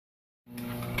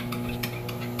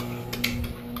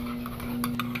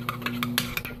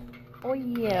Oh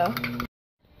yeah.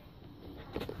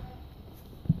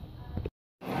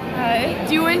 Hi.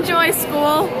 Do you enjoy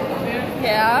school?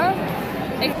 Yeah.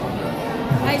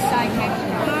 My sidekick.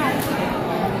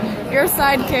 Your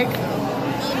sidekick.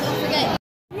 Don't forget.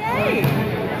 Yay!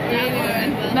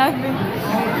 Nothing.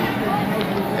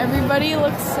 Everybody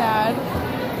looks sad.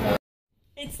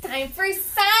 It's time for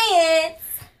science.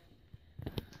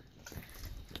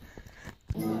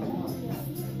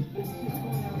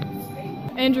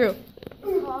 Andrew.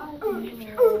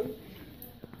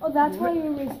 Oh, that's why it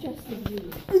was just a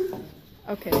you.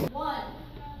 Okay. 1,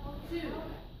 2,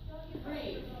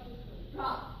 3,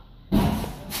 drop.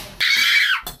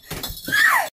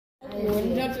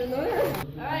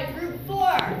 Alright, group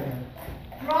 4.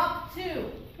 Drop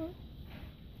 2.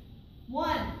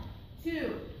 1,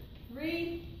 2,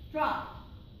 3, drop.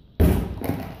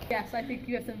 Yes, I think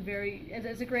you have some very,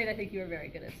 as a grade, I think you are very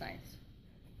good at science.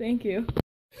 Thank you.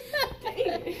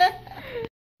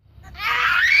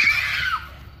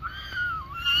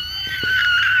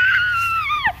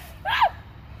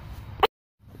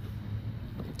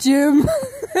 Jim.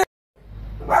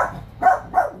 Where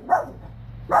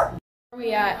are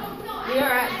we at? We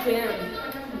are at gym.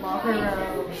 Locker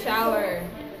room. Shower.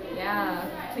 Yeah.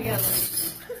 Together.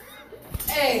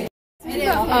 Hey.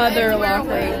 Other locker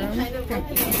room.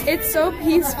 It's so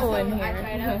peaceful in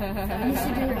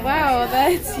here. Wow,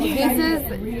 that's you. This is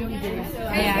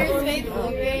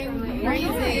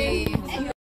crazy.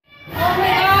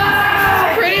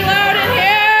 Pretty loud in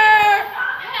here.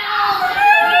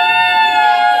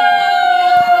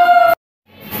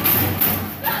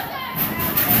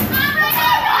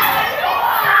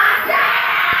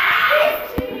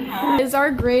 Is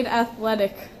our grade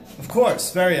athletic? Of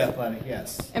course, very athletic,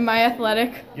 yes. Am I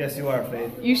athletic? Yes, you are,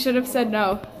 Faith. You should have said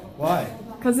no. Why?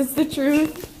 Because it's the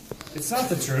truth. It's not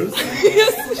the truth.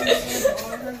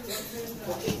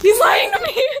 He's lying to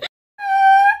me.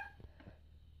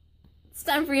 It's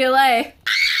time for ELA.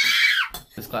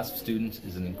 This class of students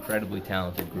is an incredibly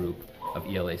talented group of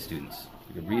ELA students.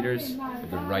 They're good readers, they're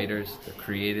good writers, they're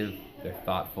creative, they're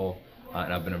thoughtful,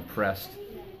 and I've been impressed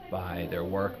by their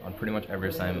work on pretty much every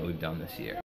assignment we've done this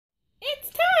year. It's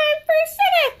time for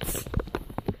civics.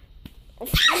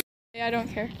 I don't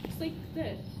care. It's like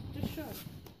this. Just show.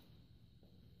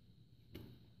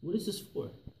 What is this for?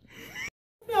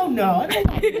 No.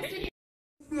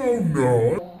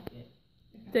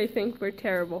 They think we're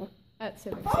terrible at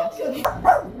civics. Yes.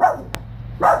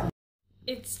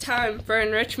 It's time for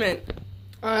enrichment.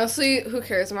 Honestly, who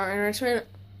cares about enrichment?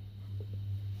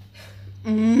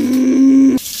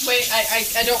 Wait,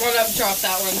 I don't want to drop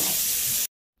that one.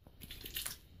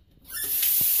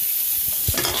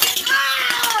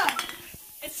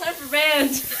 It's time for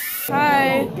band.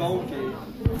 Hi.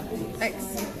 Thanks.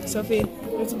 Sophie,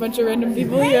 there's a bunch of random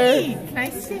people here.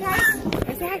 Nice to see you guys.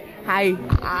 Hi.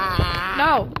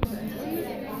 No.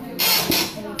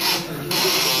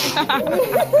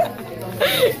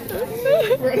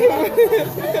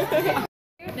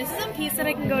 This is a piece that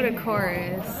I can go to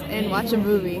chorus and watch a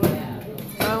movie. So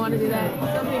I want to do that.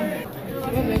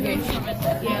 What movie?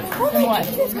 Yeah. What?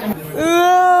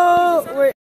 Oh,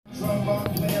 wait.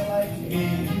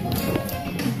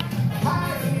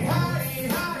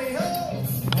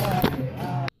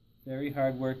 Very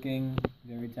hardworking,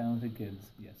 very talented kids,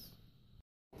 yes.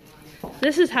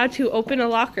 This is how to open a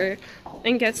locker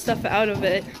and get stuff out of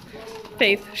it.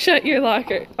 Faith, shut your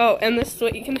locker. Oh, and this is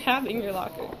what you can have in your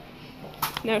locker.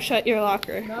 Now shut your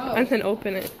locker and then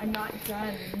open it. I'm not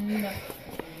done.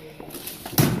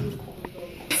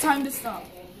 It's time to stop.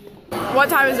 What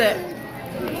time is it?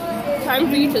 Time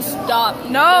for you to stop.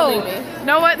 No.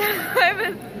 No, what time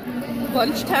is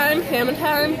Lunchtime, hammer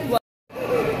time. What?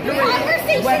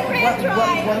 Conversation ran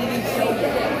dry.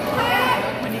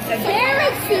 When he said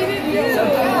Sarah seated you.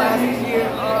 sometime last year.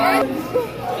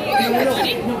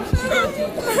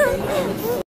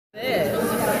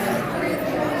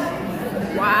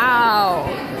 wow.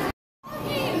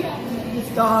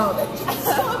 Stop.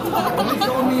 You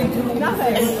told me to do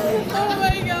nothing. Oh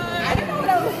my god. I don't know what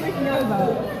I was freaking out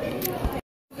about.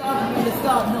 Stop. No.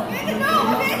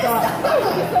 Stop.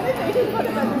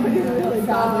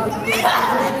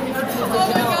 Oh my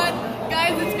god.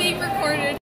 Guys, it's being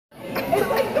recorded.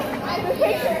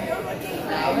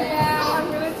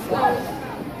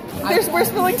 We're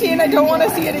spilling tea and I don't want to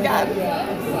see it again.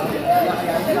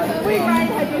 Wait, Ryan,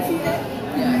 have you seen it?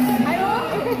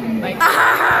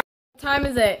 Yes. What time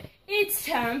is it? It's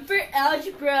time for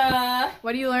algebra.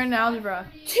 What do you learn in algebra?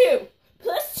 2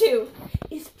 plus 2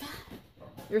 is 5.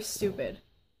 You're stupid.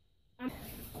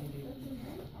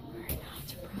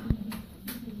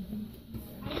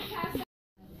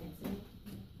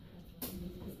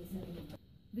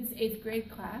 8th grade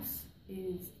class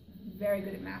is very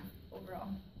good at math overall.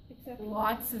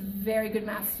 Lots of very good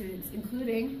math students,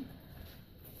 including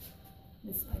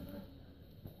Miss Piper.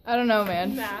 I don't know,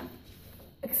 man. Math.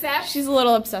 Except She's a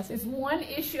little obsessive. there's one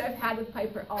issue I've had with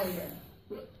Piper all year.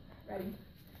 Ready?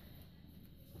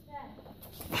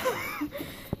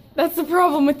 That's the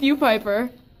problem with you,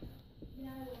 Piper.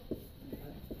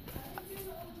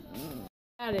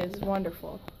 That is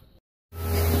wonderful.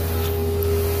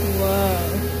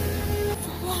 Whoa.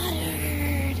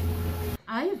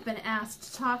 I have been asked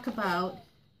to talk about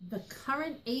the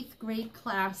current 8th grade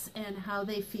class and how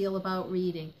they feel about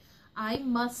reading. I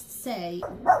must say,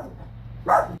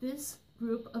 this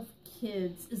group of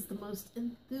kids is the most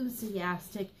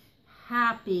enthusiastic,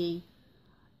 happy,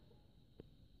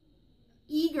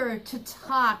 eager to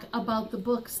talk about the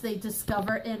books they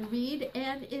discover and read,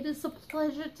 and it is a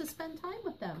pleasure to spend time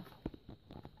with them.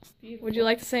 Would you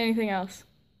like to say anything else?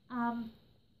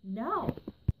 No.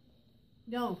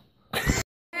 No.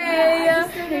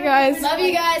 Hey guys. Love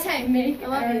you guys. Hey, I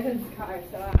love you.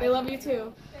 They love you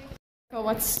too. Oh,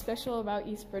 what's special about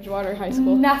East Bridgewater High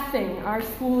School? Nothing. Our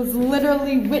school is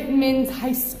literally Whitman's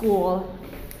high school.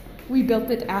 We built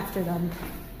it after them.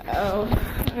 Oh.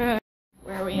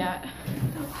 Where are we at?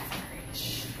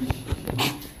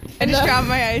 I just dropped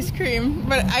my ice cream,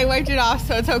 but I wiped it off,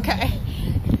 so it's okay.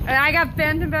 And I got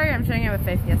Bantamberry. I'm sharing it with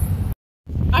Faith, yes.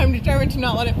 I'm determined to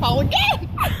not let it fall again.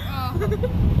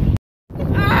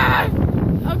 Ah!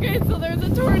 Okay, so there's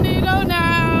a tornado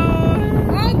now.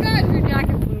 Oh god, your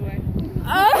jacket flew away.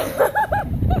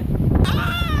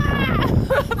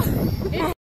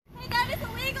 Hey, that is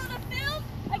illegal to film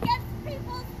against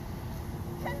people's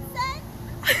consent.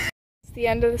 It's the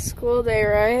end of the school day,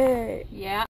 right?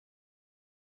 Yeah.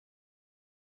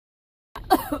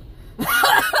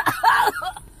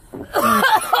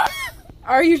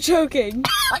 Are you choking?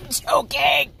 I'm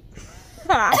joking.